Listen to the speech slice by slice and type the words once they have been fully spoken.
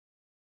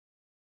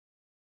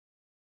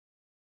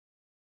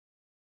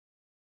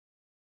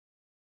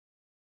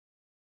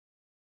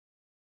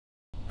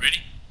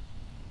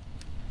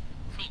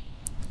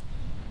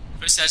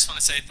First, I just want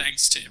to say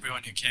thanks to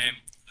everyone who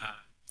came.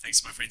 Thanks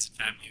to my friends and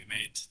family who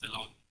made the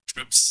long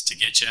trips to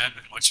get here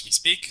and watch me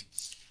speak.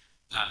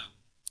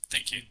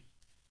 Thank you.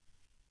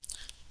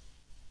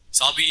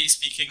 So I'll be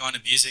speaking on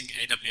abusing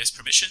AWS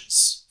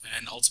permissions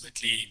and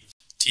ultimately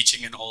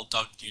teaching an old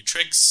dog new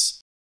tricks.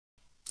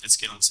 Let's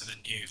get on to the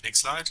next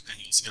slide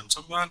and you see what I'm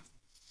talking about.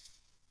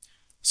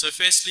 So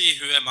firstly,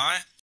 who am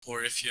I?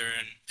 Or if you're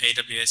an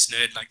AWS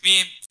nerd like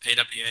me,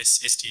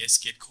 AWS STS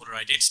Get Caller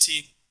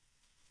Identity.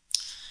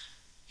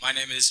 My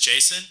name is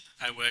Jason.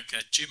 I work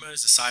at Jumo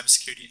as a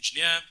cybersecurity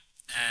engineer,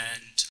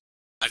 and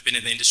I've been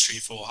in the industry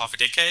for half a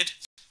decade,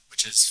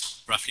 which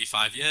is roughly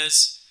 5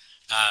 years,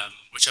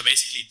 which are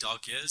basically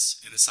dog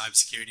years in the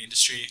cybersecurity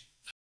industry.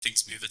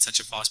 Things move at such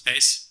a fast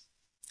pace.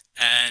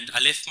 And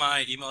I left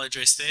my email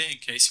address there in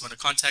case you want to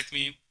contact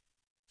me.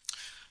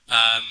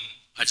 I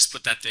just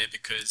put that there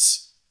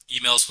because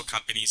emails for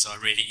companies are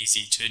really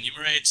easy to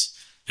enumerate,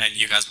 and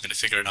you guys are going to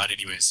figure it out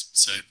anyways.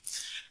 So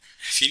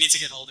if you need to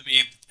get hold of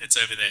me, it's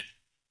over there.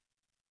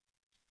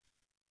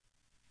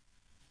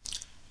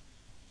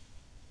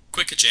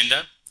 Quick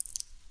agenda.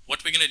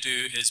 What we're going to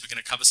do is we're going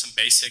to cover some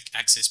basic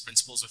access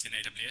principles within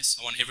AWS.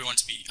 I want everyone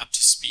to be up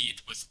to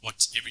speed with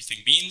what everything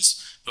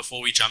means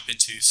before we jump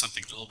into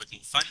something a little bit more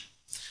fun.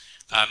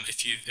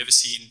 If you've ever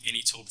seen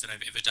any talk that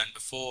I've ever done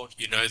before,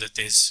 you know that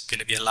there's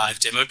going to be a live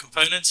demo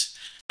component.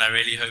 And I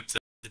really hope that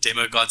the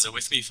demo gods are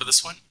with me for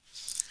this one.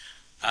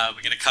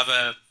 We're going to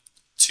cover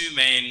two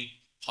main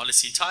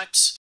policy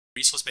types: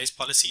 resource-based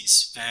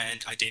policies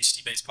and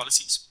identity-based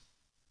policies.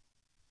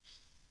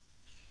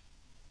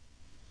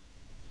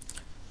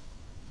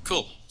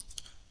 Cool.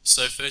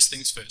 So first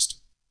things first.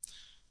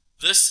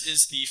 This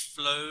is the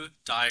flow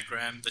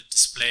diagram that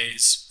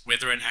displays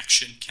whether an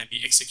action can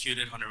be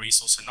executed on a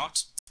resource or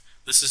not.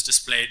 This is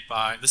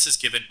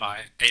given by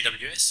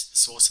AWS. The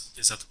source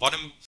is at the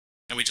bottom,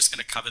 and we're just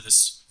going to cover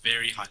this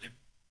very high level.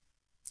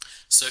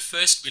 So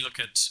first we look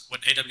at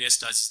what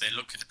AWS does is they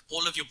look at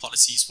all of your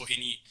policies for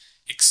any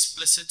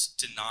explicit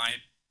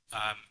deny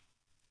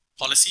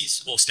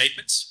policies or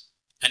statements.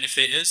 And if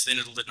there is, then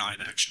it'll deny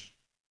the action.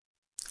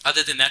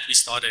 Other than that, we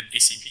started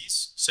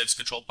SCPs, service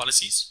control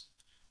policies,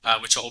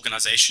 which are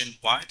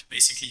organization-wide.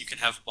 Basically, you can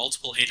have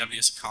multiple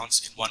AWS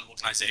accounts in one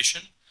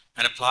organization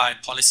and apply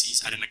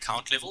policies at an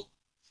account level.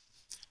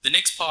 The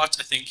next part,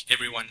 I think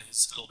everyone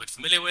is a little bit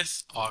familiar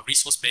with, are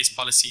resource-based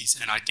policies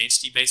and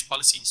identity-based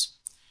policies.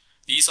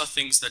 These are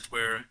things that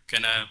we're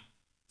going to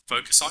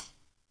focus on.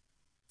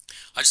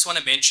 I just want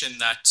to mention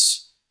that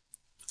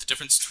the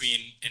difference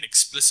between an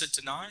explicit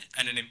deny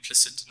and an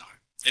implicit deny.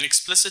 An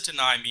explicit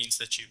deny means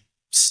that you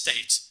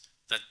state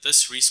that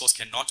this resource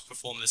cannot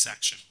perform this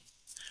action,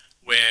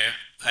 where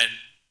an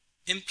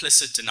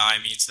implicit deny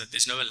means that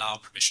there's no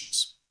allowed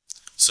permissions.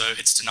 So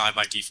it's denied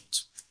by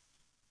default.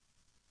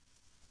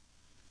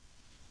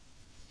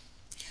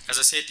 As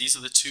I said, these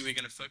are the two we're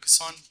going to focus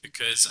on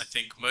because I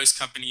think most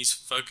companies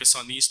focus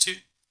on these two.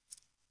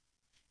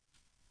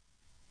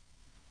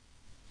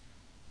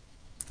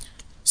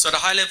 So at a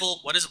high level,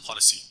 what is a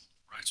policy?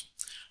 Right.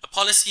 A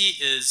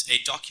policy is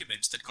a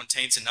document that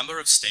contains a number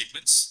of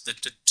statements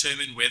that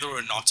determine whether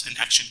or not an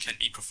action can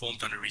be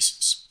performed on a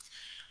resource.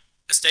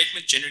 A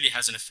statement generally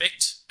has an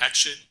effect,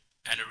 action,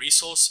 and a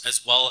resource,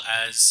 as well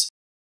as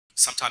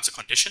sometimes a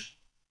condition.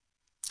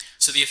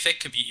 So the effect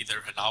can be either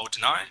allow or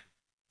deny.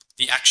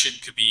 The action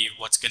could be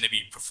what's going to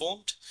be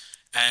performed,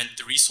 and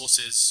the resource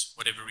is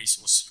whatever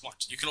resource you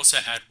want. You can also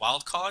add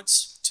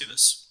wildcards to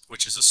this,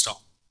 which is a star.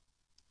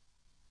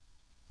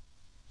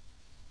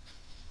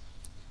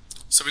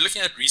 So we're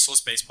looking at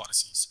resource-based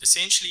policies.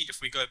 Essentially,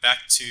 if we go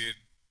back to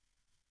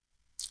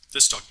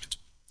this document,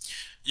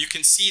 you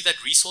can see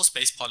that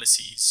resource-based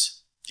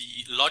policies,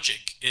 the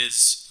logic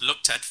is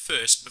looked at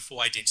first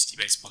before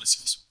identity-based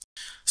policies.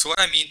 So what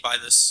I mean by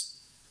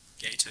this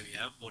gate over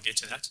here, we'll get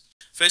to that.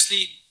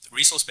 Firstly,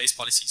 resource-based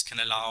policies can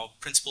allow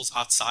principals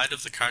outside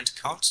of the current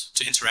account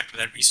to interact with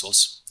that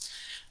resource.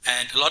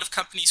 And a lot of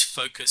companies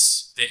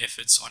focus their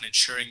efforts on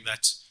ensuring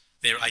that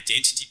their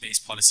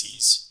identity-based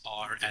policies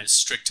are as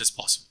strict as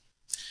possible.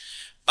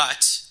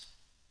 But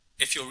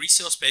if your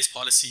resource-based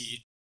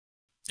policy,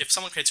 if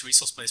someone creates a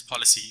resource-based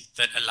policy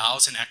that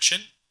allows an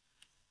action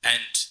and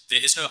there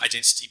is no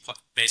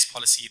identity-based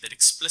policy that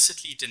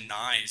explicitly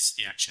denies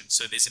the action,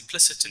 so there's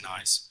implicit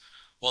denies,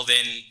 well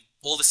then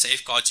all the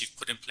safeguards you've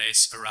put in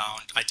place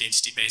around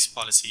identity-based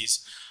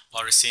policies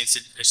are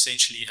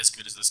essentially as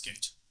good as this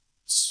gate.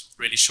 It's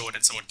really short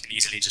and someone can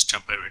easily just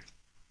jump over it.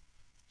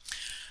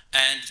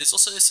 And there's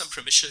also some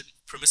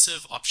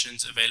permissive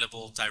options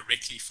available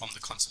directly from the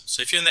console.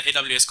 So if you're in the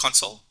AWS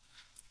console,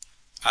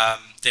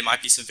 there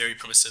might be some very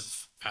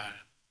permissive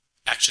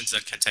actions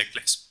that can take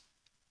place.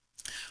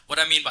 What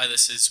I mean by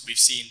this is we've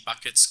seen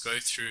buckets go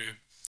through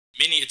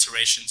many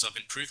iterations of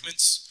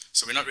improvements.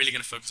 So we're not really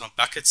going to focus on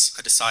buckets.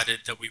 I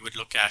decided that we would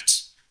look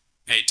at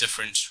a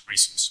different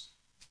resource.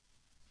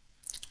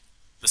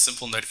 The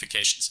simple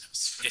notification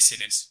service,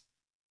 SNS.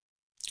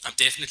 I'm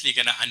definitely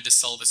going to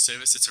undersell the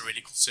service. It's a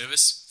really cool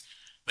service.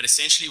 But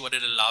essentially what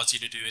it allows you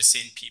to do is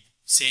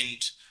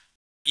send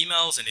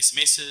emails and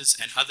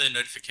SMSs and other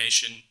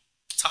notification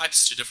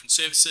types to different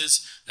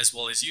services as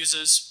well as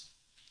users.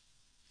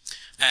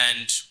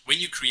 And when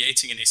you're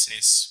creating an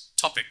SNS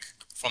topic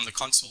from the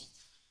console,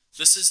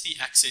 this is the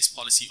access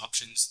policy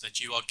options that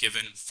you are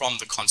given from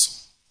the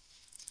console.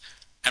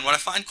 And what I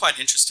find quite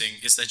interesting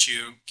is that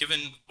you're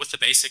given, with the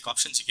basic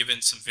options, you're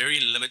given some very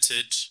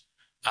limited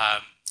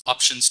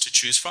options to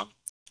choose from.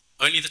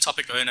 Only the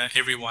topic owner,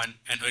 everyone,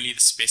 and only the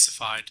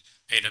specified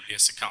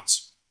AWS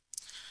accounts.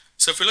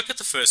 So if we look at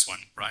the first one,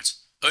 right,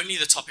 only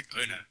the topic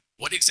owner,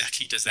 what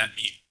exactly does that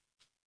mean,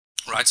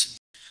 right?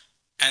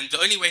 And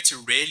the only way to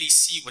really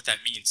see what that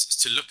means is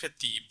to look at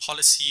the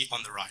policy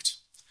on the right.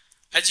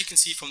 As you can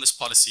see from this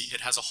policy,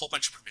 it has a whole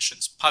bunch of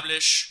permissions: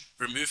 publish,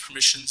 remove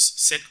permissions,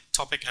 set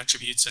topic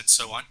attributes, and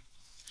so on.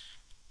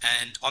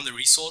 And on the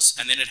resource,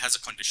 and then it has a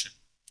condition.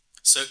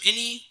 So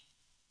any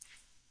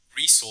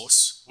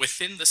resource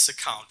within this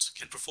account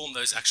can perform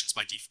those actions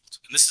by default.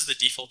 And this is the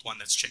default one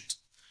that's checked.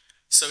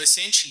 So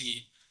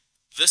essentially,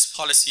 this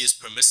policy is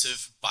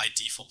permissive by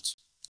default.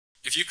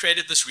 If you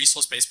created this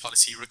resource-based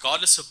policy,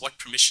 regardless of what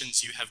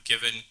permissions you have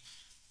given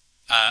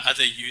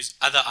other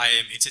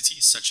IAM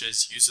entities, such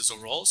as users or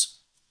roles,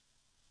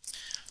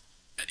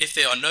 if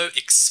there are no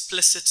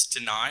explicit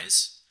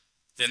denies,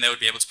 then they would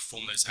be able to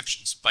perform those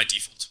actions by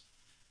default.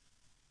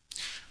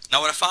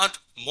 Now, what I found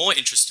more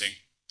interesting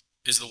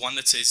is the one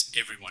that says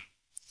everyone.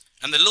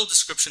 And the little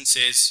description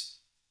says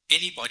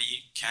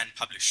anybody can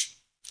publish.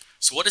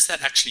 So what does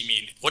that actually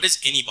mean? What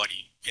is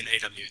anybody in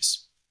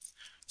AWS?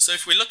 So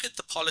if we look at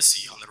the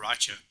policy on the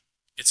right here,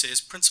 it says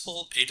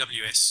principal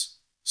AWS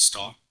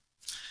star.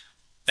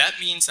 That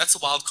means that's a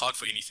wildcard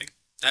for anything.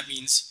 That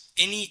means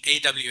any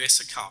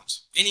AWS account,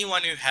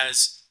 anyone who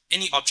has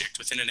any object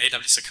within an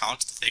AWS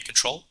account that they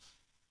control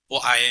or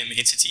IAM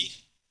entity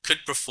could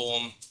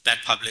perform that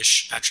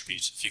publish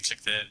attribute if you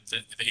click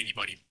the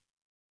anybody.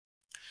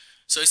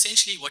 So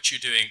essentially what you're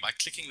doing by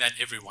clicking that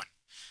everyone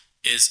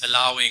is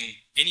allowing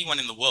anyone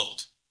in the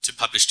world to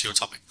publish to your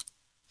topic.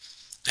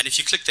 And if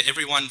you click the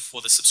everyone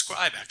for the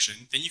subscribe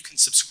action, then you can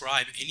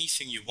subscribe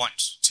anything you want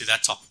to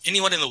that topic.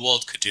 Anyone in the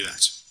world could do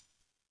that.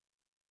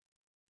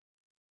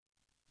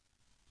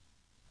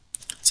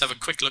 Let's have a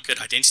quick look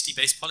at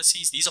identity-based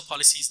policies. These are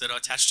policies that are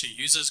attached to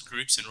users,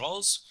 groups, and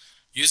roles.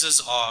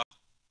 Users are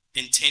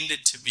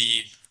intended to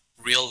be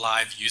real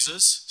live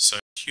users, so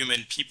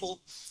human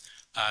people.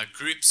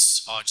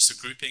 Groups are just a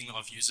grouping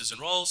of users and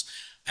roles,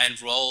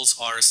 and roles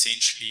are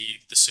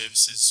essentially the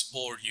services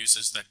or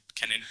users that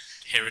can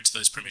inherit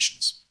those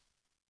permissions.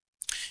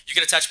 You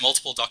can attach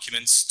multiple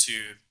documents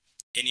to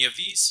any of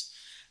these,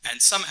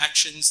 and some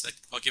actions that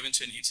are given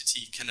to an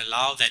entity can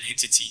allow that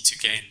entity to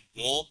gain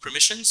more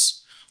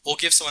permissions or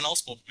give someone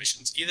else more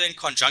permissions, either in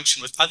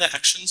conjunction with other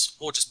actions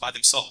or just by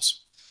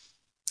themselves.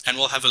 And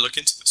we'll have a look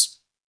into this.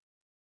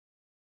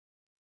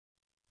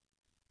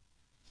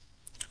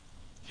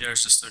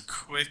 Here's just a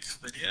quick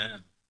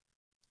video.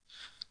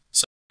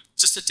 So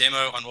just a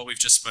demo on what we've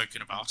just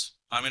spoken about.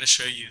 I'm going to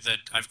show you that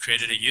I've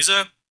created a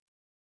user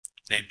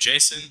named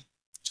Jason,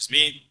 which is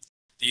me.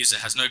 The user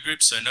has no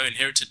group, so no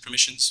inherited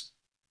permissions.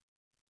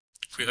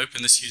 If we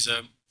open this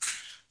user,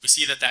 we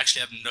see that they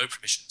actually have no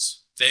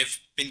permissions. They've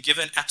been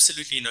given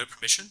absolutely no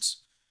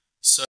permissions.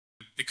 So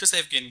because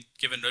they've been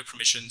given no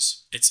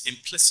permissions, it's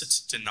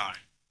implicit deny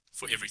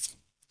for everything.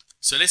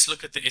 So let's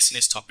look at the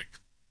SNS topic.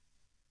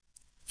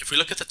 If we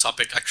look at the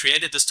topic, I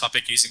created this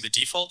topic using the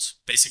default,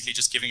 basically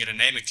just giving it a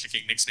name and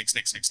clicking next, next,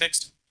 next, next,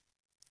 next.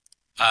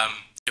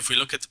 If we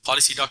look at the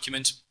policy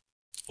document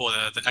for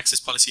the access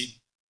policy,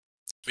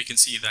 we can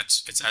see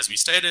that it's as we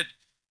stated.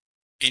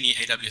 Any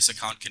AWS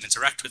account can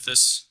interact with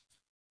this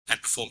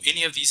and perform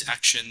any of these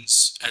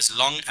actions as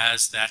long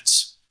as that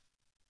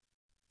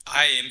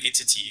IAM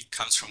entity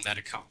comes from that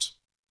account,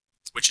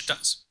 which it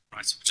does,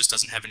 right? It just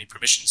doesn't have any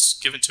permissions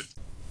given to it.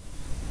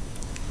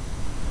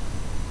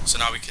 So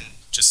now we can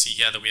just see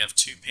here that we have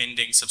 2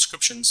 pending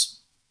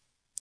subscriptions,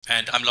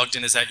 and I'm logged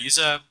in as that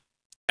user,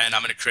 and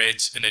I'm going to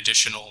create an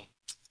additional,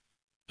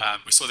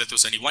 we saw that there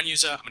was only 1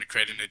 user, I'm going to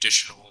create an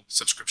additional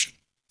subscription.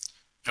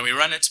 And we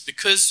run it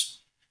because,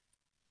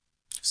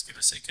 just give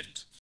a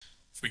second,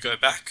 if we go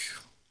back,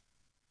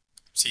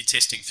 see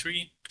testing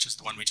 3, which is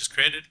the one we just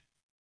created.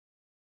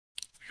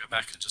 If we go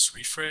back and just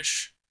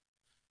refresh,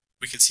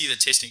 we can see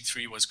that testing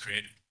 3 was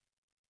created.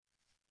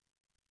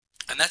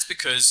 And that's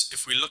because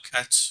if we look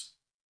at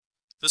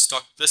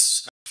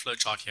this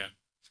flowchart here,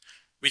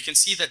 we can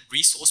see that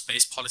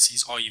resource-based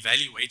policies are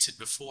evaluated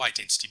before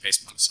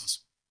identity-based policies.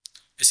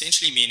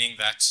 Essentially meaning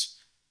that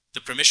the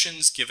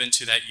permissions given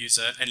to that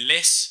user,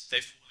 unless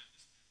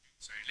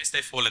they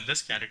fall in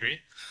this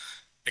category,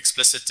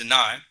 explicit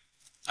deny,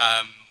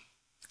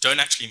 don't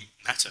actually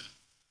matter.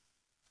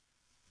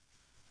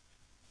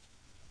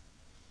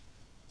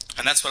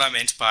 And that's what I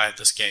meant by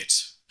this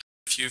gate.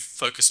 If you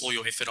focus all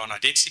your effort on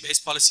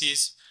identity-based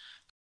policies,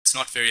 it's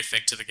not very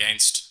effective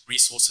against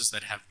resources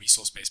that have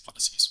resource-based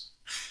policies.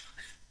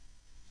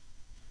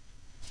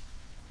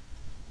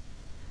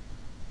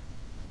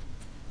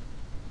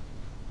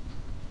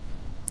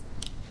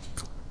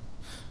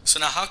 So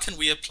now how can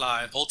we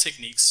apply old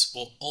techniques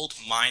or old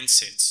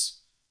mindsets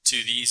to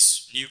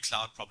these new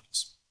cloud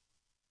problems?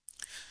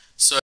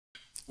 So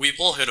we've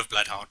all heard of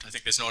Bloodhound. I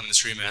think there's no one in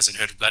this room who hasn't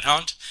heard of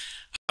Bloodhound,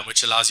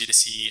 which allows you to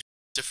see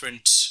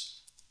different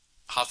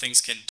how things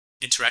can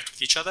interact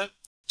with each other,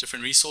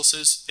 different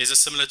resources. There's a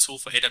similar tool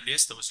for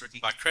AWS that was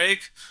written by Craig,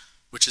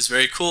 which is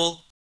very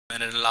cool,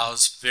 and it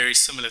allows very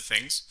similar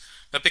things.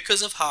 But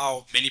because of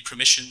how many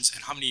permissions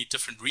and how many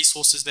different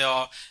resources there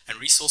are, and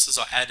resources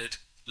are added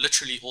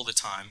literally all the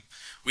time,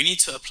 we need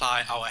to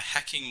apply our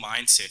hacking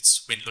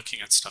mindsets when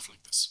looking at stuff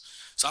like this.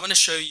 So I'm going to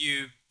show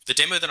you, the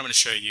demo that I'm going to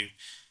show you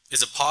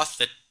is a path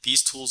that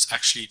these tools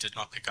actually did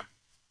not pick up.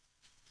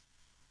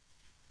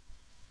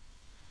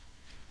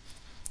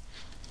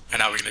 And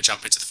now we're going to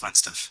jump into the fun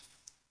stuff.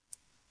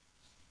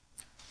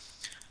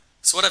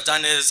 So what I've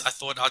done is I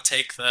thought I'll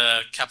take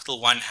the Capital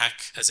One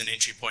hack as an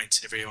entry point.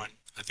 Everyone,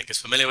 I think, is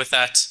familiar with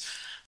that.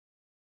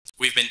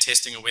 We've been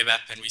testing a web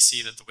app, and we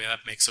see that the web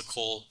app makes a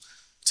call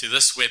to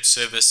this web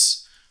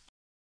service,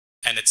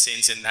 and it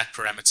sends in that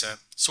parameter.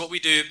 So what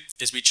we do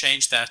is we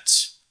change that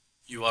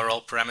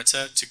URL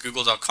parameter to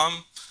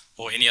google.com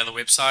or any other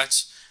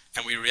website,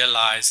 and we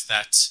realize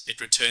that it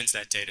returns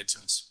that data to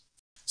us.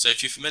 So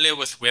if you're familiar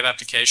with web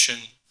application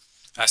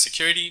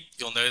security,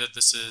 you'll know that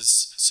this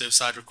is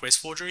server-side request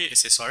forgery,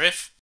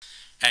 SSRF,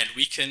 and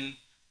we can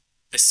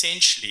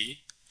essentially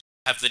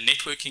have the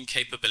networking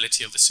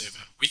capability of the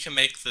server. We can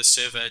make the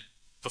server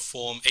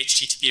perform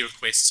HTTP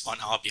requests on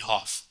our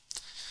behalf.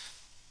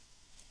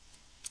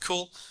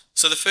 Cool.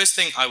 So the first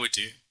thing I would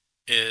do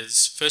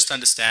is first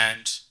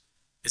understand,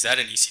 is that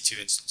an EC2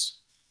 instance?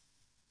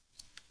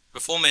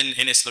 Perform an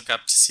NS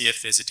lookup to see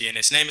if there's a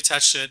DNS name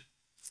attached to it,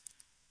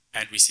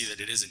 and we see that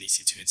it is an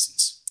EC2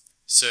 instance.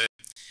 So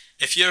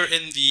if you're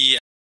in the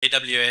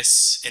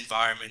AWS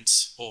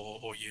environment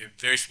or you're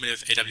very familiar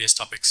with AWS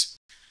topics,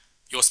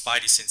 your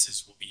Spidey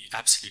senses will be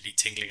absolutely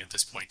tingling at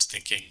this point,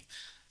 thinking,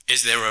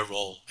 is there a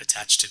role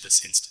attached to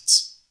this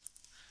instance?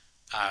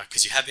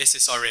 Because you have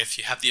SSRF,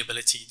 you have the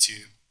ability to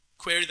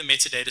query the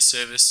metadata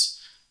service,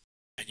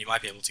 and you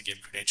might be able to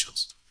give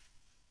credentials.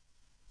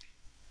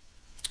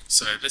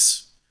 So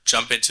let's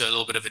jump into a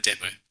little bit of a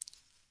demo.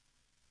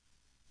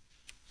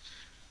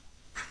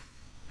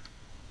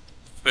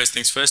 First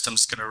things first, I'm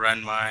just going to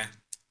run my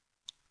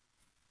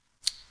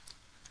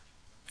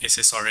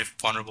SSRF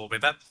vulnerable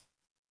web app.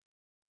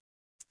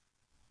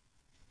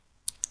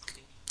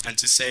 And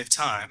to save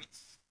time,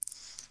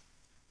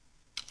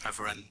 I've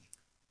run,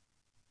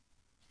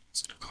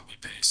 just going to copy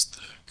paste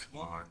the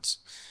commands.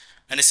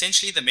 And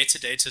essentially the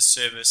metadata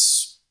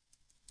service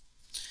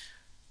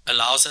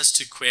allows us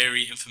to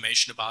query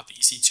information about the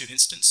EC2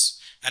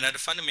 instance. And at a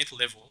fundamental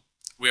level,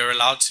 we are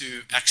allowed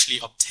to actually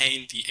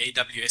obtain the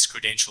AWS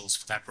credentials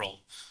for that role.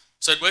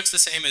 So it works the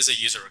same as a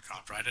user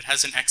account, right? It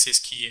has an access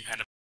key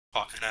and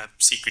a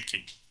secret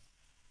key.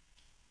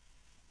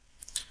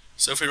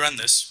 So if we run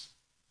this,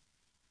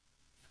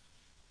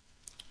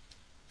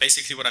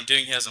 basically what I'm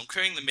doing here is I'm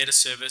querying the meta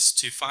service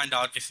to find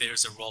out if there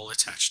is a role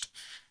attached.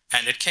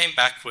 And it came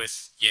back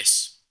with,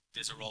 yes,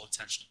 there's a role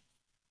attached.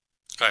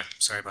 Oh,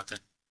 sorry about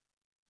that.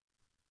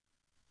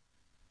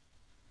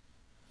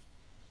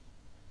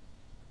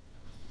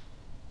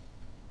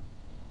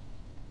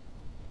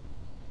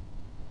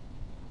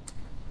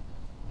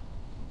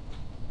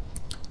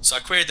 So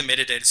I queried the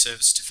metadata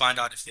service to find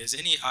out if there's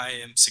any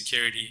IAM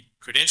security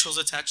credentials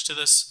attached to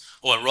this,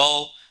 or a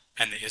role,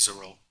 and there is a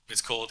role.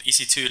 It's called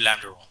EC2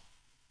 Lambda role.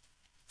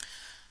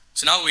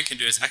 So now what we can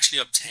do is actually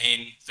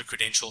obtain the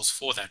credentials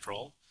for that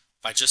role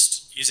by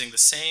just using the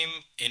same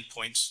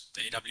endpoint, the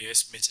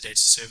AWS metadata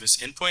service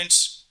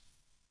endpoint.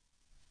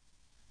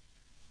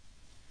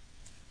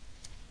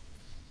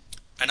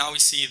 And now we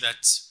see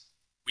that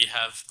we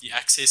have the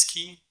access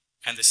key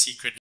and the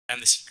secret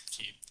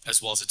key,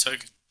 as well as a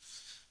token.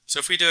 So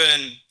if we do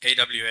an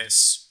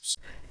AWS,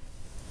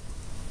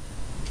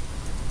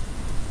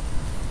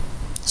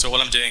 so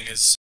what I'm doing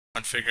is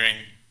configuring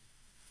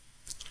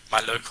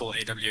my local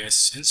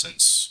AWS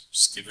instance,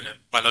 just give it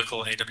my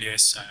local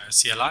AWS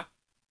CLI.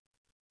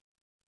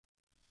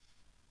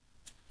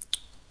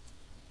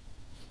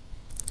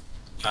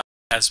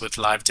 As with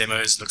live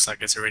demos, looks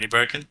like it's already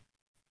broken.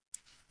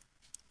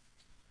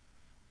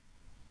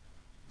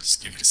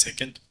 Just give it a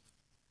second.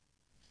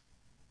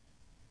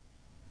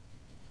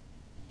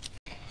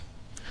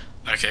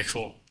 Okay,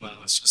 cool. Well,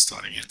 let's just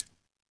start again.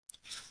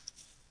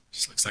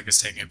 Just looks like it's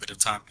taking a bit of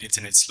time.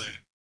 Internet's slow.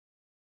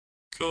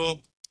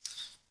 Cool.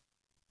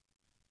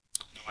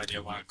 No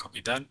idea why I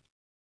copied that.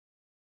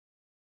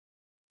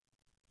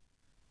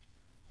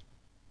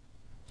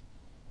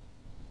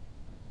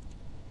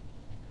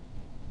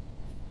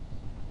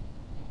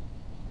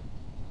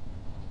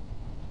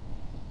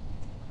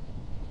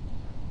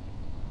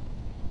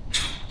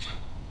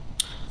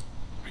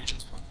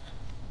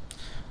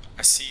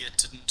 I see it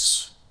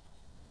didn't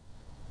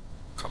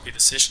copy the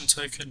session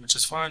token, which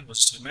is fine. We'll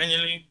just do it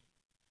manually.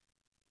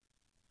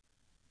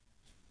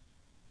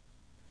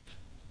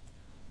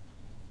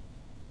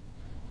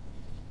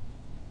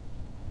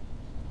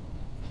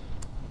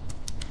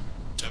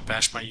 Don't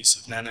bash my use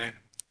of Nano.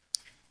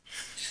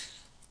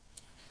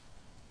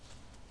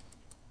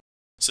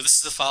 So this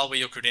is the file where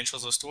your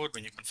credentials are stored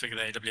when you configure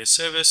the AWS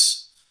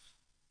service.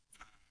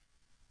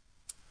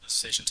 The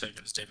session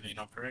token is definitely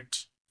not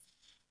correct.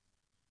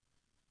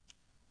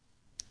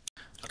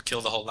 I'd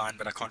kill the whole line,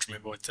 but I can't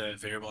remember what the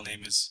variable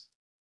name is.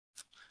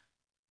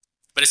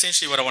 But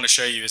essentially what I want to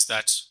show you is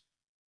that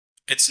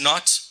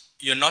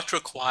you're not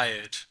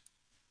required.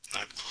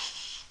 No.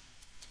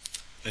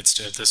 Let's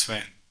do it this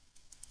way.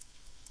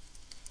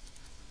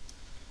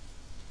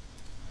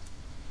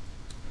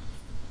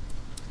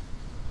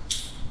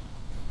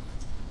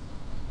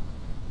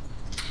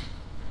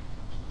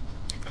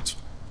 That's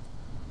fine.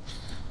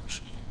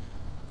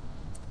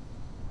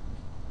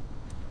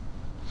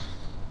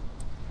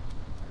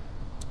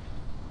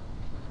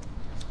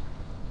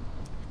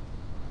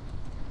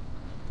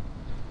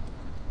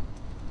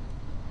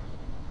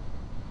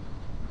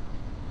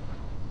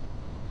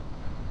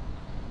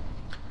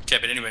 Okay,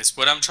 but anyways,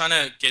 what I'm trying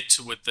to get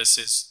to with this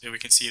is that we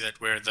can see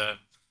that we're over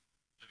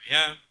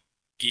here,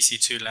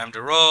 EC2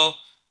 Lambda role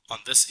on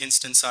this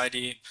instance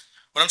ID.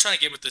 What I'm trying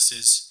to get with this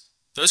is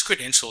those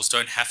credentials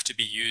don't have to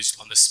be used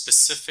on the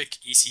specific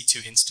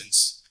EC2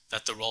 instance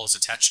that the role is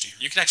attached to.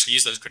 You can actually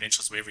use those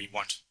credentials wherever you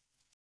want.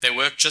 They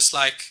work just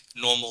like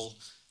normal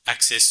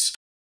access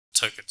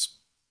tokens.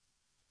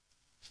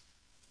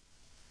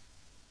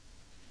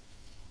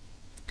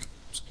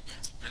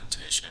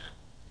 Presentation.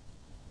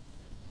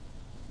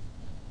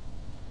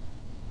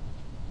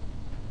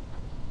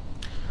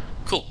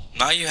 Cool.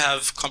 Now you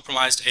have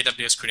compromised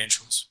AWS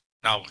credentials.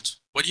 Now what?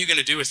 What are you going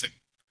to do with them?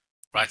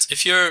 Right?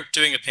 If you're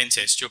doing a pen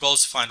test, your goal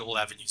is to find all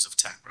avenues of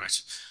attack,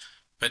 right?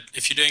 But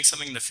if you're doing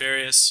something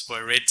nefarious or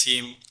a red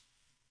team,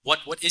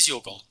 what is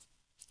your goal?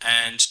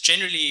 And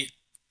generally,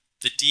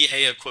 the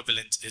DA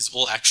equivalent is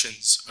all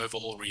actions over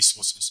all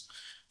resources,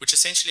 which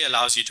essentially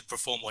allows you to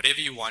perform whatever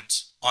you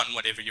want on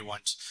whatever you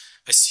want,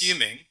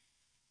 assuming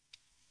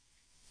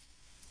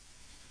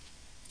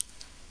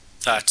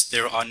that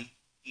there are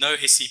no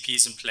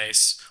SCPs in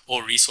place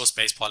or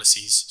resource-based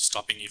policies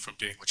stopping you from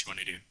doing what you want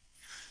to do.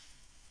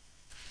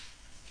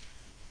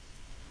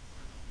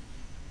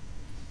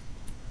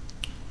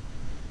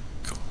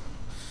 Cool.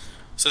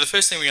 So the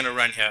first thing we're going to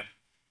run here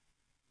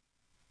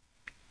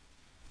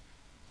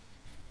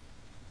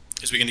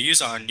is we're going to use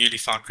our newly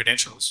found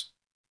credentials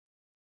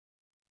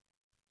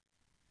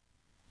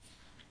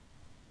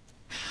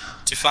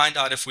to find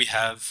out if we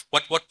have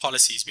what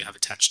policies we have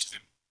attached to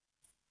them.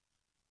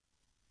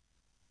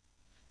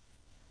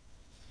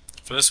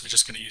 For this, we're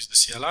just going to use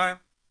the CLI.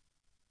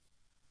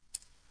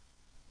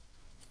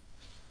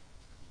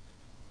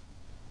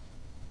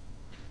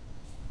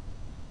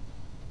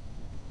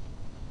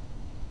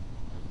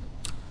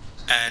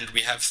 And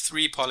we have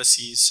 3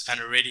 policies, and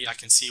already I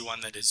can see one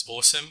that is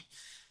awesome.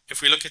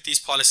 If we look at these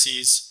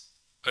policies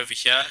over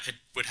here, it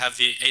would have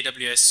the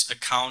AWS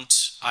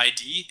account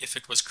ID if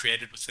it was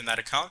created within that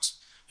account.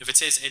 If it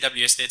says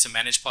AWS there, it's a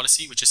managed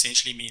policy, which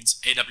essentially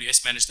means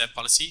AWS managed that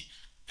policy,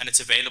 and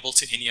it's available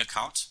to any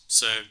account.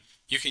 So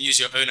you can use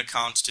your own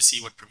account to see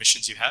what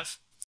permissions you have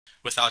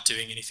without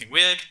doing anything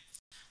weird.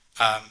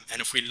 And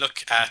if we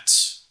look at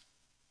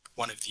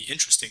one of the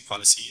interesting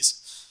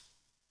policies,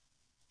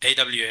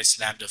 AWS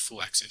Lambda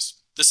full access.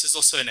 This is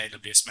also an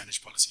AWS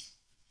managed policy.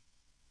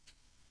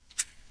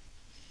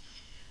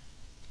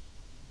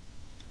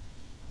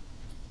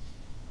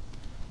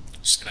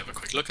 Just going to have a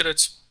quick look at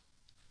it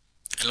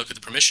and look at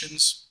the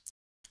permissions.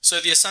 So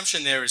the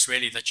assumption there is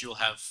really that you'll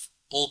have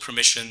all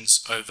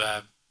permissions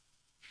over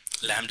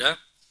Lambda,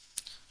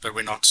 but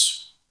we're not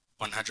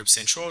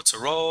 100% sure. It's a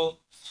role.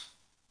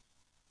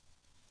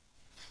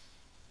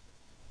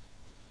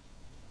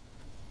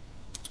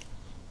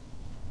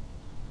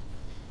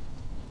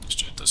 Let's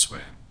do it this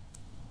way.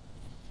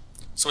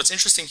 So what's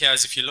interesting here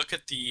is if you look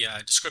at the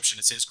description,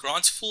 it says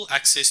grants full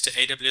access to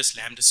AWS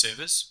Lambda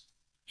servers,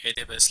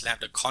 AWS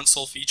Lambda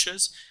console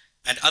features,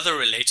 and other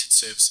related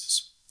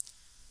services.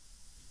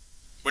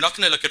 We're not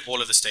going to look at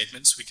all of the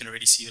statements. We can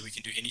already see that we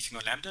can do anything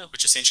on Lambda,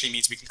 which essentially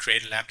means we can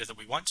create a Lambda that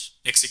we want,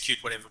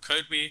 execute whatever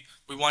code we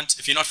want.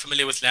 If you're not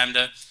familiar with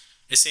Lambda,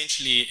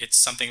 essentially it's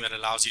something that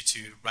allows you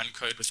to run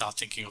code without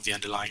thinking of the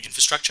underlying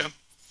infrastructure.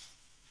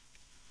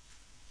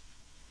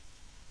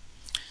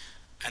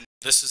 And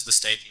this is the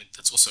statement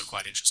that's also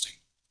quite interesting.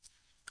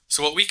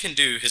 So what we can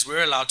do is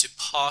we're allowed to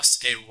pass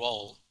a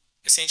role,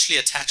 essentially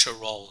attach a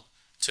role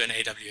to an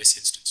AWS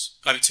instance,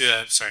 an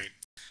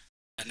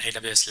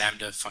AWS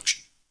Lambda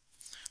function.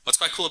 What's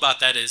quite cool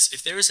about that is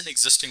if there is an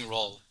existing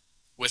role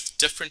with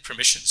different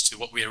permissions to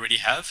what we already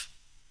have,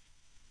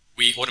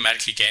 we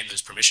automatically gain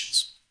those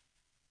permissions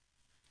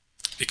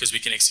because we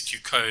can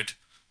execute code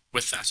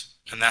with that.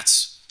 And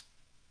that's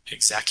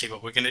exactly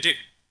what we're going to do.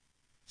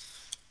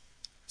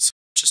 So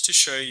just to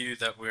show you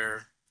that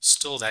we're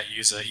still that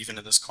user even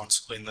in this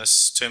console, in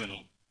this terminal.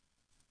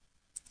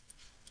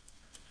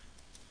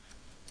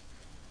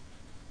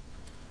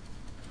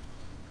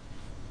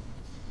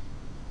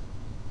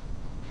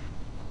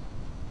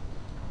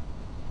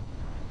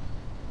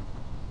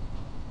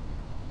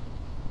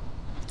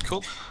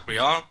 Cool, we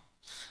are.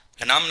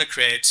 And I'm going to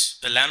create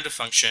a Lambda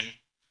function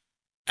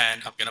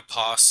and I'm going to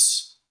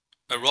pass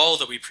a role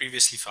that we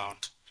previously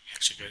found. Let me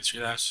actually go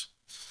through that.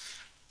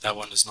 That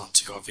one is not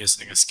too obvious. I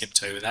think I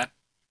skipped over that.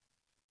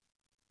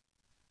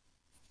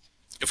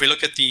 If we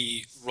look at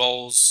the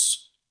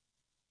roles,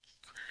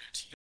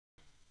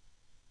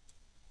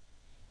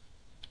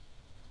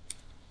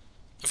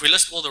 if we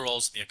list all the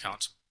roles in the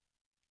account,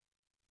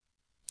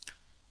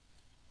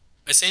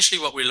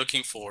 essentially what we're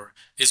looking for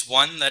is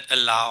one that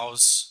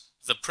allows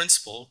the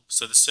principal,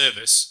 so the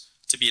service,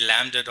 to be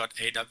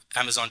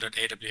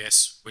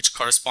lambda.amazon.aws, which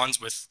corresponds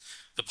with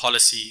the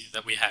policy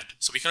that we had.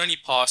 So we can only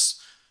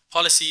pass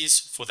policies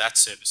for that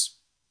service.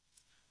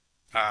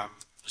 I'm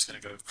just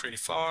going to go pretty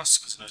fast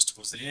because I know it's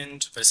towards the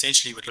end, but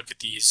essentially we'd look at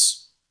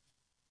these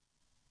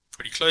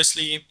pretty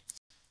closely.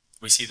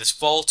 We see this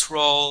vault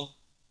role.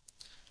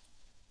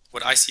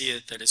 What I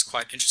see that is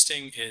quite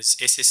interesting is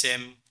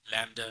SSM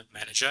Lambda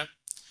Manager.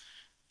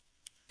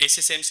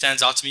 SSM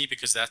stands out to me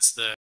because that's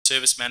the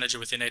service manager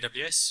within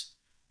AWS,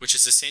 which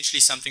is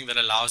essentially something that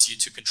allows you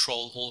to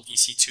control all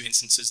EC2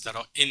 instances that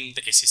are in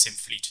the SSM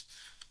fleet.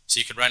 So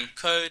you can run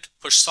code,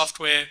 push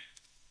software,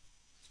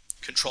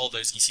 control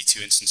those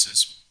EC2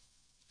 instances.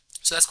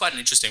 So that's quite an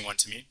interesting one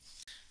to me.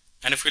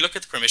 And if we look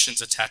at the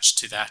permissions attached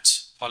to that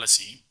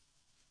policy,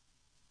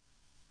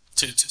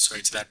 to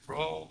that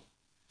role,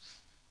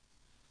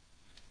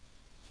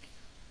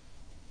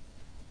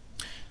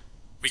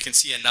 we can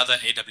see another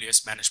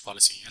AWS managed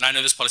policy. And I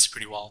know this policy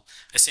pretty well.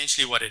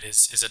 Essentially what it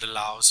is it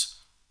allows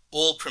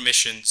all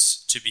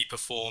permissions to be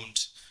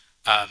performed,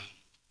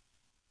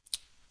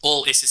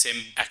 all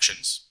SSM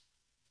actions,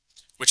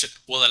 which it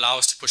will allow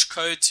us to push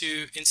code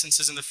to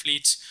instances in the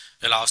fleet,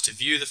 allow us to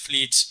view the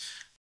fleet,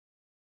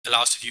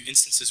 allow us to view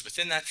instances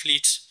within that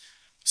fleet.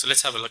 So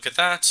let's have a look at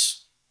that,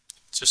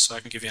 just so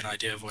I can give you an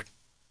idea of what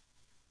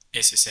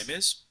SSM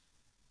is.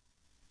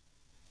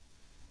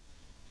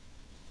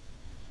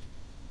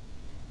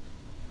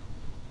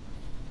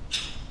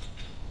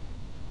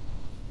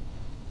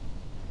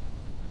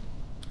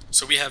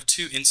 So we have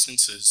two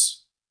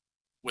instances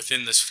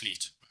within this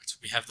fleet. Right?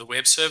 We have the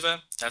web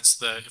server, that's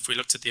the, if we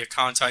looked at the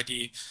account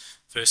ID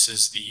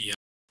versus the,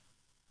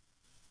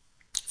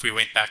 if we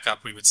went back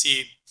up, we would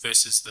see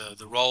versus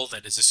the role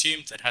that is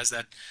assumed that has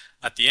that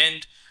at the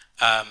end.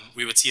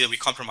 We would see that we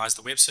compromise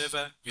the web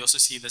server. We also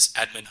see this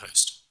admin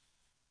host,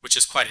 which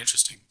is quite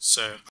interesting.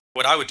 So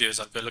what I would do is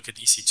I'd go look at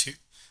EC2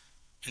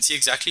 and see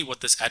exactly what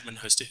this admin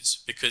host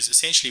is, because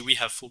essentially we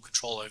have full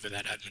control over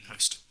that admin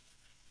host.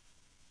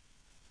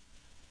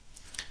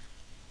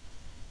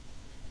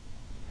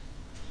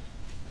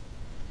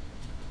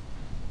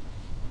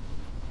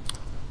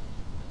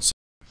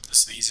 This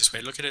is the easiest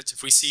way to look at it.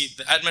 If we see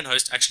the admin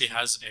host actually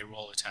has a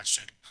role attached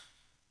to it,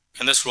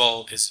 and this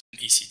role is an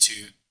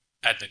EC2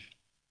 admin.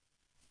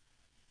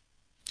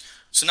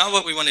 So now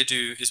what we want to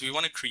do is we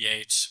want to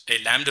create a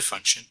Lambda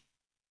function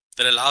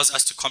that allows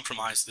us to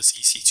compromise this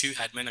EC2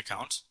 admin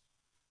account.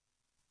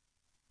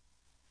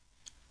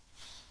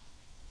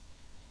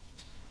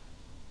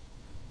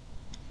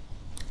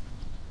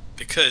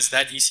 Because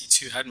that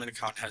EC2 admin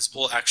account has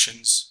all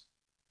actions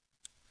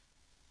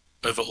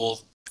over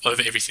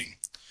everything.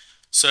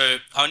 So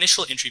our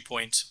initial entry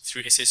point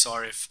through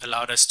SSRF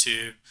allowed us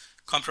to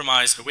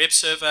compromise a web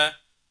server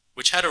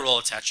which had a role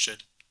attached to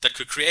it that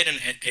could create an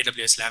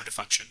AWS Lambda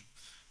function,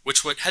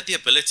 which had the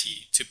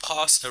ability to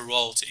pass a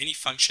role to any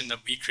function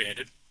that we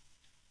created.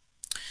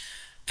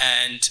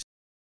 And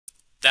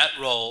that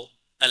role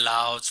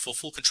allows for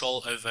full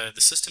control over the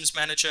systems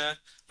manager,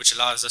 which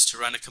allows us to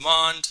run a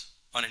command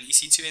on an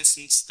EC2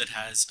 instance that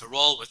has a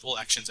role with all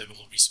actions over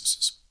all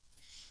resources.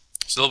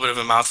 It's a little bit of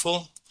a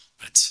mouthful,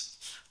 but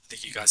I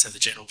think you guys have the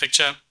general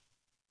picture.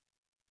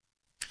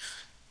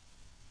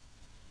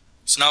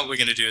 So now what we're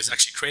going to do is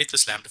actually create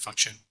this Lambda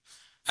function.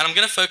 And I'm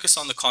going to focus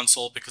on the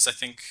console because I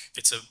think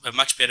it's a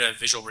much better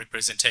visual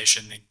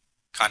representation than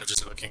kind of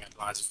just looking at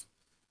lines of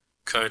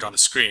code on a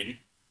screen.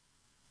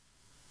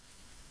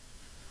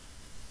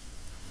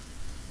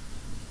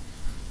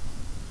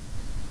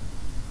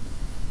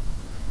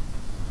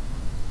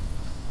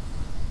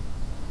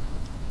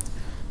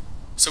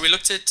 So we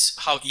looked at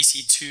how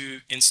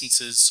EC2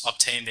 instances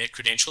obtain their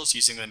credentials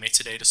using the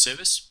metadata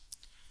service.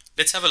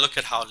 Let's have a look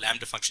at how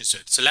Lambda functions do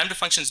it. So Lambda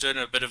functions do it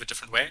in a bit of a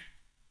different way.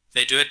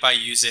 They do it by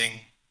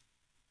using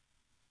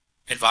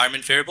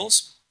environment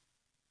variables.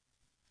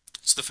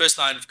 So the first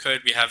line of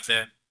code we have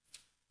there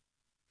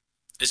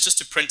is just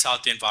to print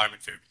out the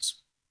environment variables.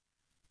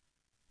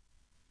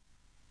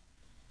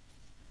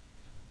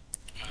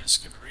 Let's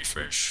give a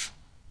refresh.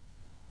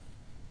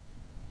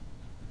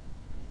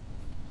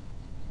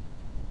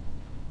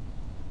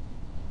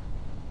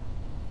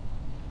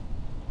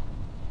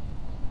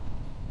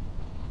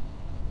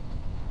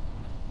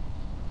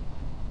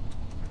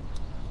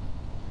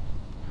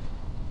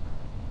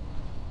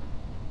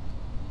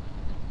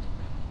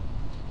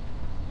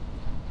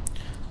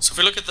 So if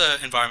we look at the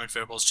environment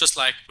variables, just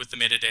like with the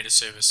metadata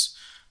service,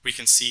 we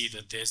can see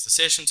that there's the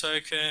session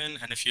token,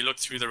 and if you look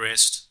through the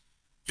rest,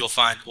 you'll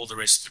find all the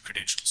rest of the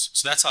credentials.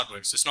 So that's how it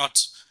works. It's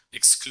not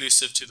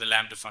exclusive to the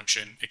Lambda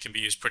function. It can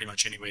be used pretty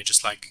much anywhere,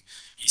 just like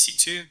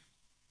EC2.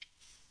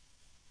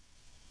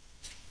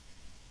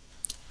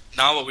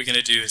 Now what we're going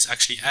to do is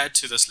actually add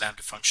to this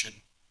Lambda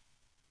function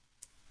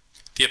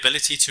the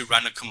ability to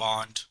run a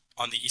command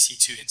on the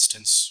EC2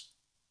 instance.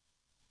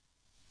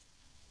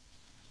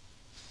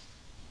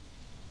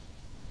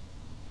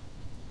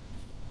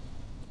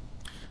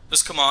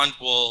 This command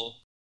will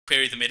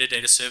query the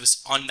metadata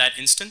service on that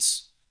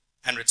instance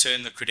and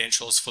return the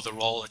credentials for the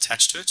role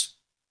attached to it.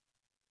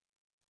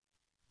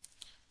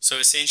 So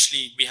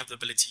essentially, we have the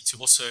ability to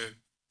also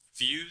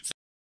view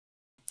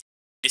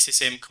the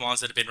SSM commands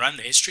that have been run,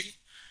 the history,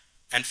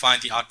 and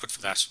find the output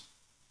for that.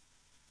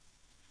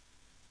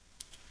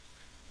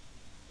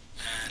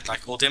 And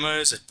like all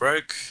demos, it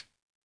broke.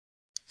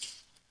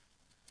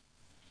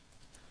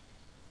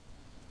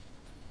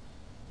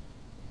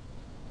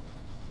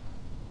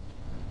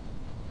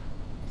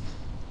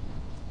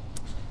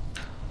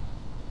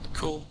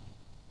 Cool.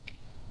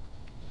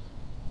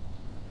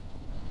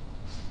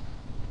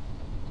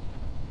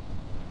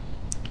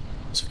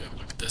 So we have a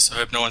look at this. I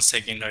hope no one's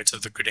taking note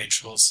of the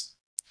credentials.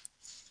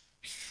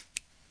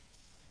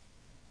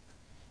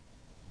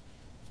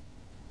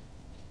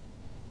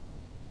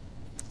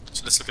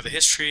 So let's look at the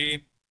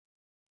history.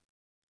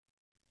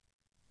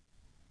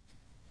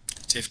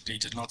 Definitely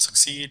did not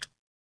succeed.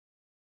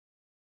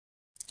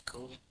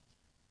 Cool.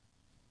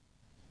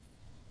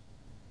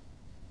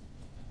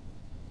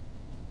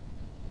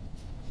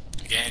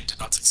 Again, did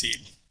not succeed.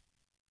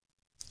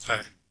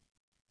 Oh.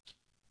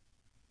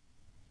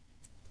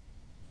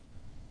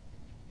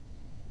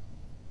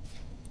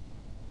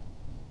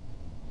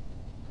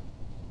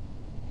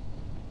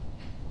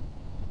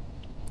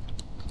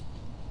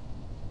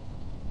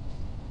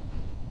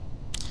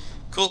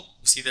 Cool.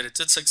 We see that it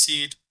did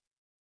succeed.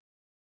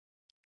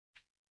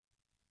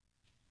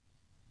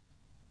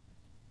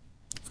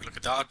 If we look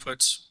at the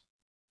output,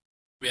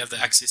 we have the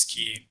access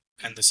key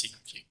and the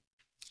secret key,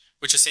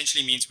 which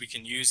essentially means we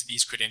can use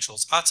these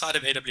credentials outside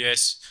of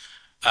AWS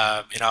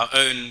in our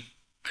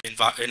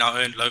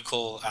own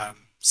local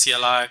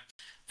CLI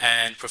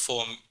and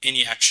perform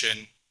any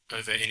action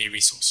over any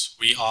resource.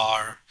 We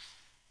are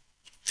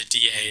the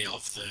DA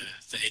of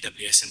the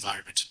AWS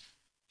environment.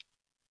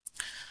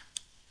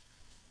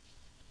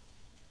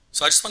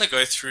 So I just want to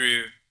go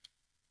through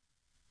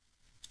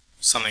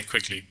something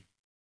quickly.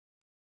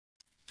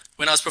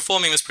 When I was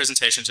performing this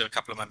presentation to a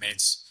couple of my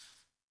mates,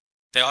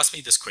 they asked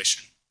me this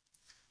question,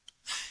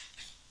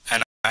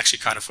 and I actually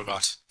kind of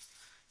forgot.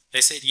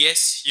 They said,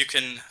 yes, you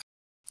can,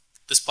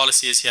 this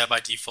policy is here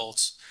by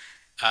default,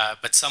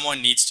 but someone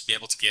needs to be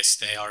able to guess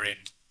the ARN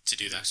to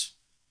do that,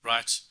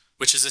 right?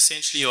 Which is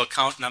essentially your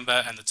account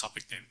number and the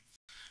topic name.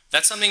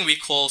 That's something we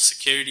call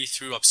security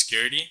through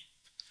obscurity.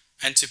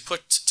 And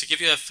to give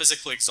you a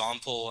physical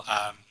example,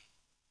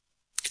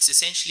 it's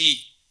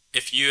essentially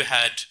if you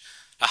had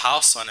a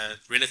house on a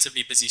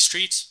relatively busy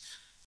street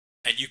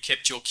and you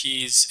kept your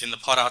keys in the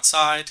pot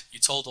outside, you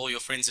told all your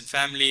friends and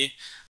family,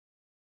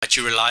 but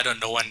you relied on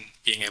no one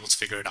being able to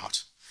figure it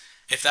out.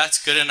 If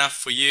that's good enough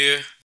for you,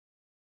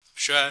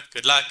 sure,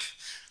 good luck,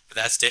 but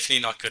that's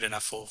definitely not good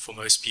enough for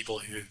most people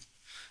who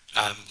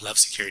love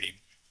security.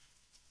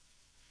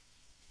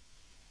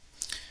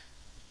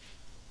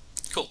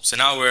 Cool, so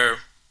now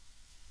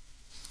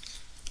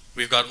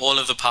we've got all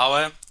of the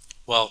power.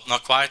 Well,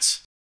 not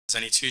quite. There's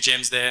only 2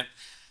 gems there.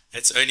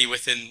 It's only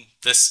within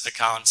this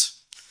account.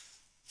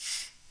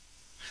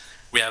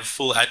 We have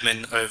full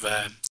admin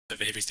over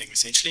everything,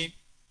 essentially.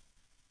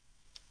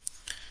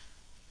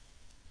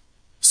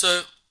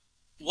 So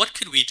what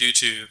could we do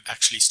to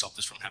actually stop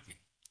this from happening?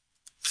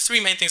 The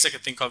 3 main things I can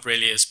think of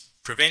really is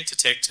prevent,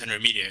 detect, and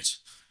remediate.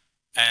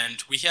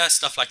 And we hear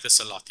stuff like this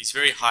a lot, these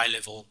very high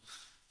level,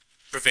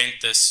 prevent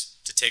this,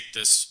 detect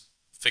this,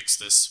 fix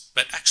this,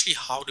 but actually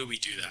how do we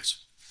do that?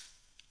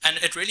 And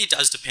it really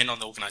does depend on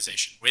the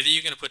organization, whether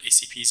you're going to put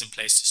SCPs in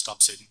place to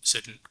stop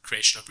certain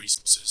creation of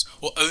resources,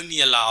 or only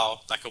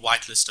allow like a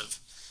whitelist of,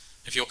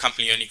 if your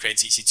company only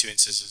creates EC2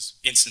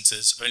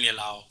 instances, only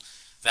allow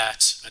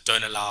that,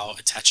 don't allow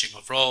attaching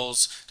of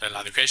roles, don't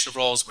allow the creation of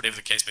roles, whatever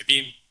the case may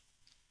be.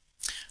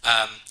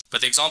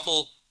 But the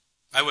example,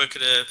 I work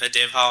at a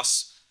dev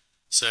house,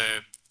 so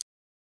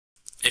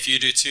if you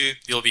do too,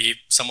 you'll be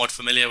somewhat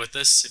familiar with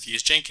this if you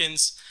use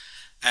Jenkins.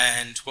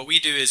 And what we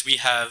do is we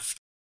have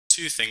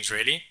 2 things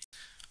really.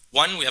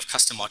 One, we have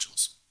custom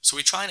modules. So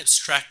we try and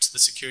abstract the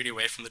security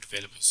away from the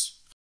developers.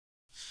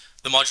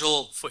 The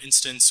module, for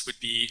instance, would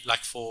be like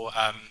for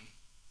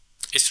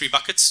S3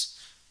 buckets.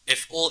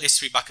 If all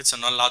S3 buckets are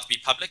not allowed to be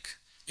public,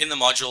 in the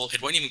module,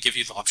 it won't even give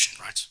you the option,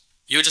 right?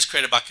 You'll just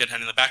create a bucket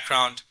and in the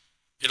background,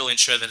 it'll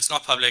ensure that it's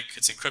not public,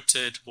 it's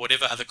encrypted,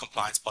 whatever other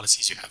compliance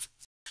policies you have.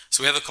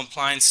 So we have a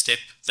compliance step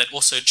that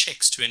also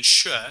checks to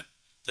ensure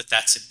that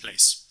that's in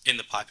place in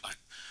the pipeline.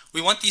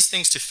 We want these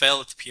things to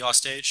fail at the PR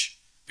stage,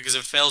 because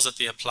if it fails at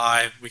the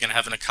apply, we're going to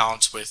have an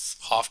account with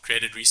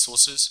half-created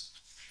resources.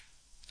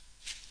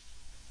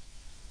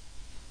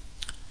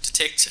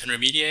 Detect and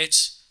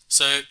remediate.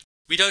 So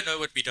we don't know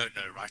what we don't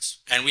know, right?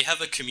 And we have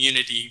a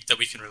community that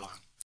we can rely on.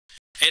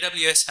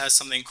 AWS has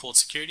something called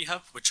Security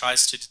Hub, which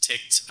tries to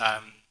detect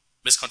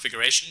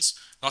misconfigurations,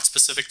 not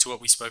specific to what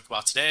we spoke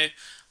about today,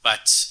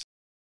 but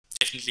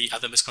definitely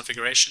other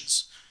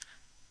misconfigurations.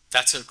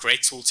 That's a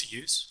great tool to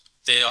use.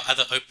 There are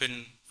other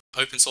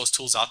open source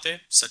tools out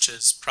there, such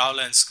as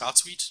Prowler and Scout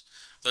Suite.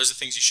 Those are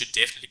things you should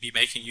definitely be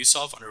making use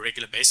of on a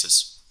regular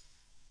basis.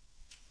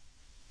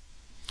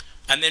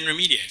 And then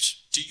remediate.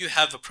 Do you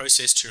have a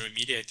process to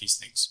remediate these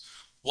things?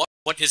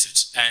 What is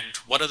it? And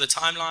what are the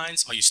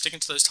timelines? Are you sticking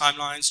to those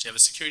timelines? Do you have a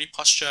security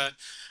posture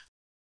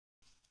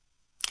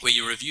where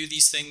you review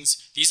these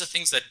things? These are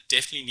things that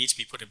definitely need to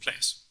be put in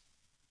place.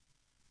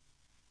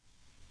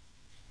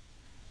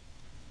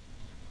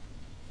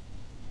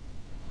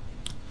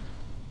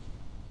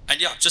 And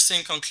yeah, just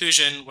in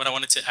conclusion, what I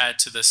wanted to add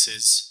to this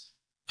is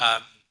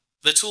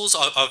the tools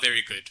are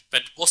very good,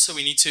 but also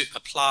we need to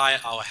apply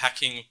our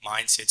hacking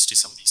mindsets to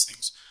some of these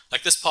things.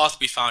 Like this path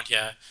we found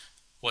here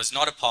was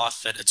not a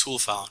path that a tool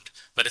found,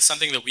 but it's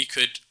something that we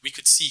could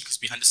see because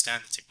we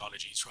understand the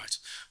technologies, right?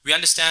 We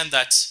understand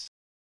that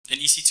an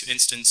EC2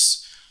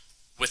 instance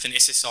with an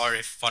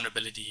SSRF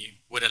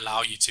vulnerability would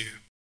allow you to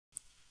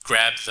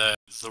grab the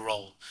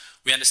role.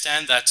 We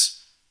understand that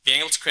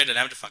being able to create a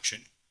Lambda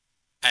function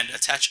and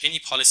attach any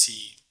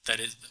policy that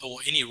is, or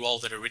any role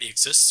that already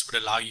exists,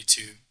 would allow you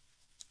to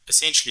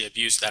essentially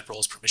abuse that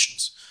role's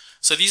permissions.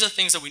 So these are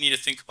things that we need to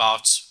think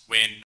about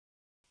when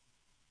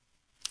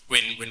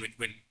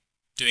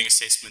doing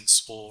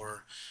assessments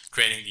or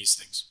creating these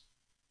things.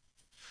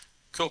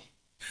 Cool,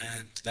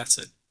 and that's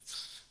it.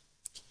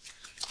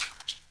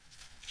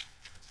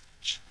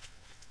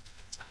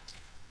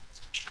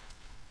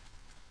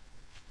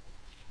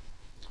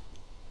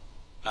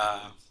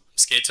 I'm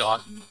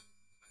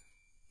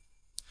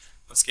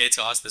scared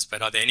to ask this,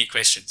 but are there any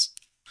questions?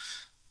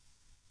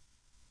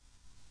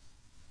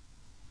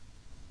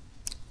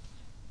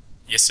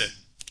 Yes, sir.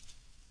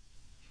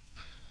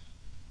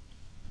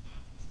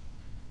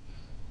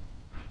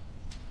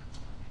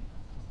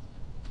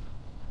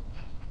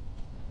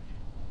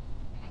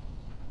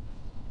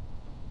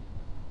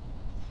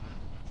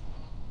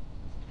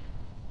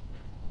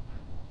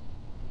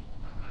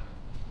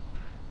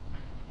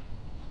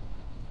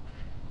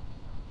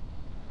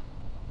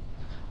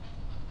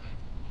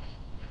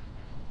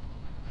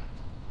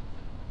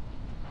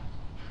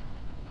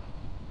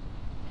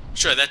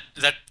 Sure,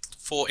 that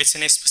for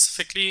SNS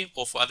specifically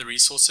or for other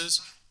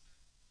resources?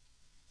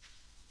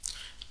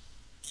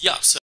 Yeah,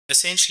 so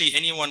essentially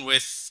anyone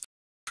with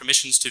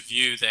permissions to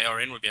view the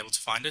ARN would be able to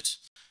find it.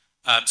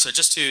 So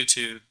just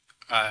to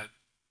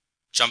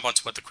jump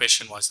onto what the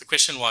question was. The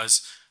question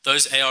was,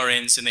 those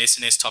ARNs in the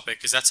SNS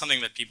topic, is that something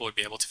that people would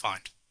be able to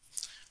find?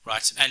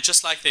 Right, and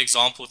just like the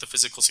example with the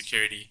physical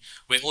security,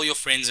 where all your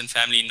friends and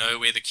family know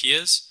where the key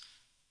is,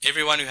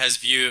 everyone who has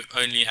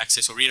view-only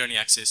access or read-only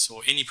access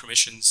or any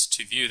permissions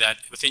to view that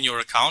within your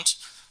account,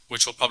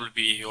 which will probably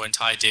be your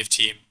entire dev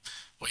team,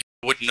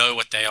 would know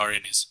what the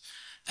ARN is.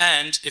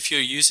 And if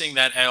you're using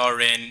that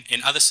ARN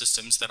in other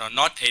systems that are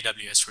not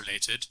AWS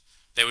related,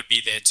 they would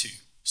be there too.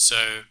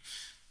 So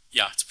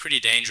yeah, it's pretty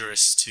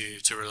dangerous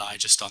to rely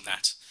just on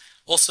that.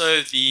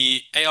 Also,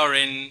 the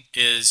ARN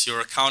is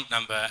your account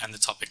number and the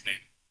topic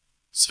name.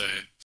 So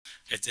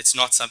it's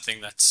not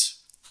something that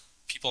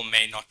people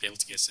may not be able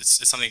to guess.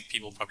 It's something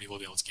people probably will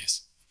be able to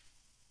guess.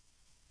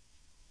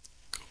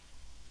 Cool.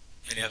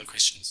 Any other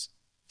questions?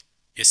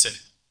 Yes, sir.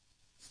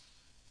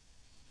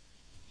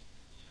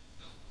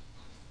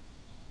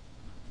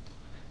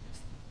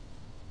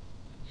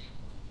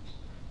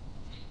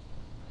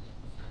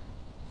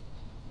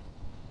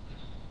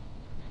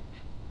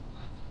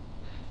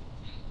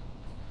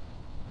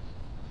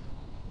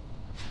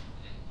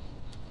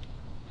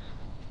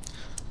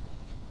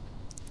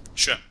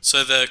 Sure.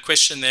 So the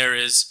question there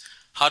is,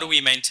 how do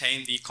we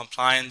maintain the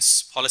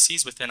compliance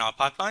policies within our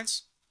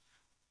pipelines?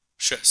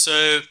 Sure.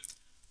 So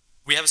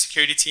we have a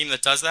security team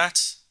that does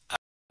that.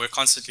 We're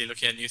constantly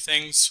looking at new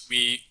things.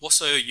 We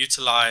also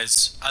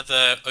utilize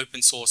other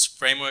open source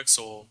frameworks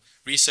or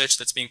research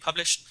that's being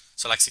published.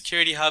 So like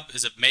Security Hub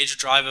is a major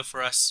driver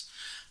for us.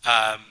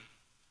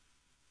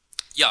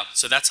 Yeah,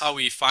 so that's how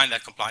we find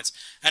that compliance.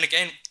 And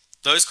again,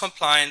 those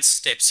compliance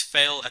steps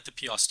fail at the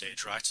PR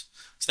stage, right?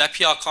 So that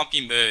PR can't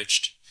be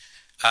merged.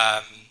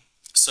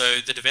 So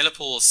the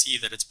developer will see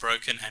that it's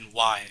broken and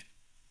why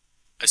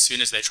as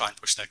soon as they try and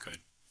push that code.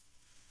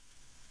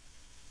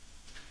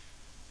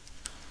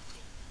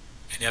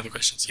 Any other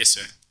questions? Yes,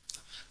 sir.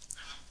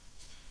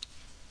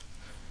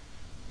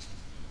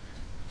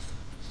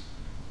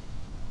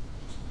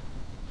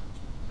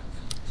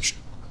 Sure.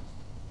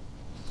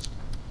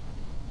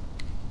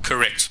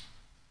 Correct.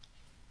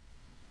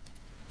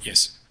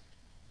 Yes.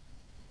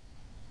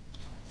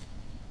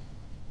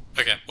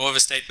 Okay, more of a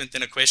statement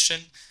than a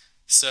question.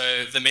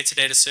 So the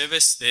metadata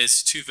service,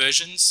 there's two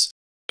versions.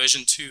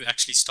 Version 2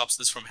 actually stops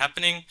this from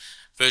happening.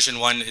 Version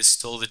 1 is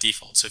still the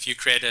default. So if you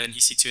create an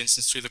EC2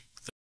 instance through the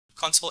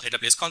console,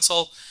 AWS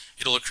console,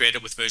 it'll create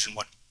it with version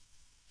 1.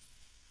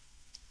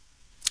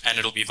 And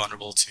it'll be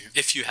vulnerable to,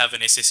 if you have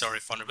an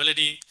SSRF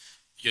vulnerability,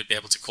 you'd be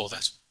able to call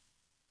that.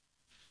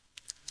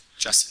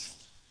 Justin.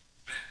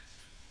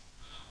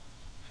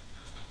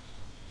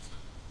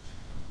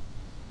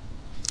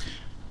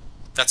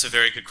 That's a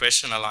very good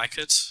question. I like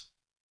it.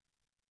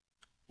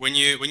 when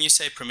you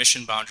say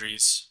permission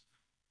boundaries,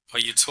 are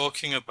you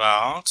talking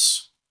about,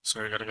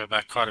 sorry, I got to go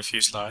back quite a few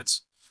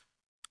slides.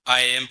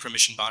 IAM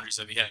permission boundaries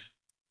over here.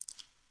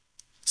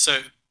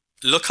 So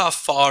look how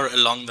far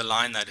along the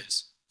line that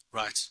is,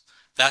 right?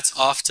 That's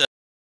after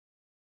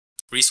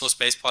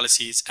resource-based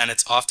policies and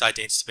it's after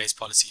identity-based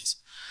policies.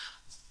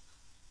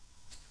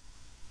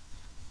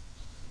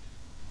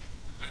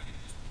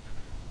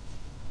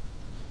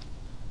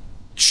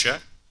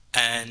 Sure.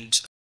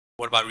 And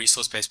what about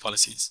resource-based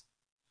policies?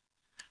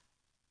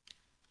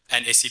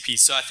 And SCPs.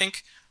 So I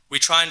think we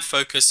try and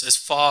focus as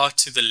far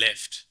to the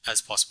left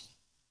as possible.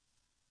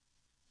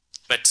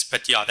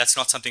 But yeah, that's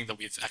not something that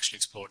we've actually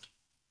explored.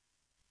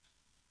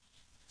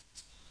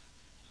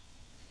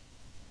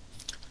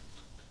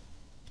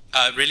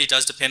 It really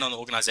does depend on the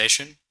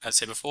organization. As I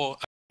said before,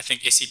 I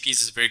think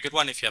SCPs is a very good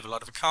one if you have a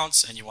lot of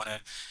accounts and you want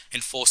to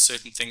enforce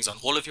certain things on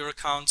all of your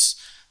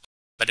accounts,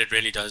 but it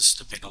really does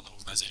depend on the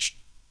organization.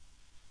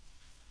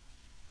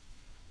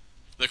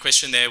 The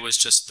question there was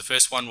just, the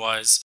first one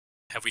was,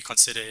 have we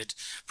considered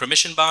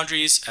permission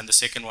boundaries? And the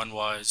second one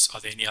was, are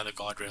there any other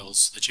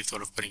guardrails that you've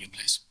thought of putting in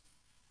place?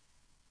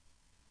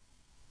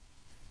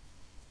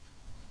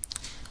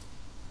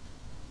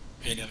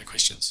 Any other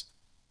questions?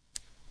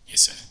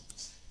 Yes, sir.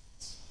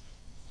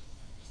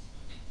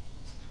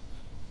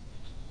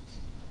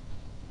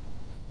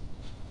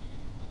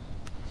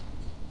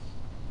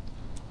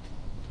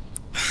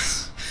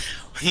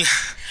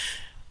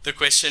 The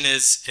question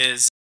is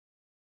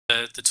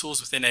the tools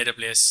within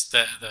AWS,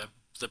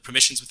 the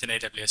permissions within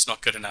AWS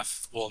not good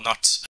enough, or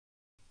not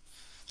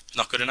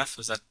good enough?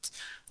 Is that,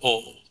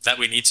 or that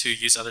we need to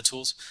use other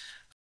tools?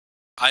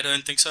 I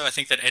don't think so. I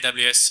think that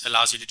AWS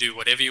allows you to do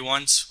whatever you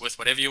want with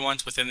whatever you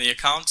want within the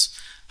account.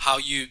 How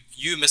you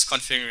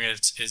misconfiguring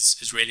it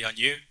is really on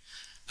you.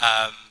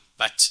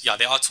 But yeah,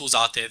 there are tools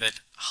out there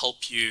that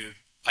help you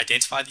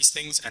identify these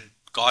things and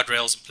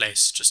guardrails in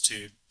place just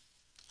to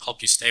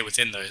help you stay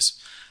within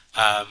those.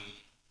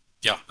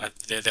 Yeah,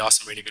 there are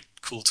some really good,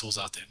 cool tools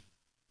out there.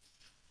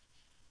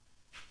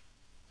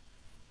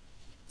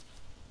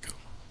 Cool.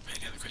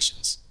 Any other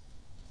questions?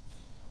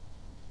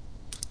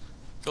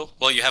 Cool.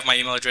 Well, you have my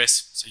email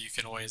address, so you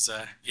can always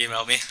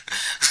email me.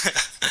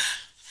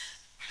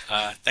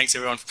 Thanks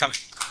everyone for coming.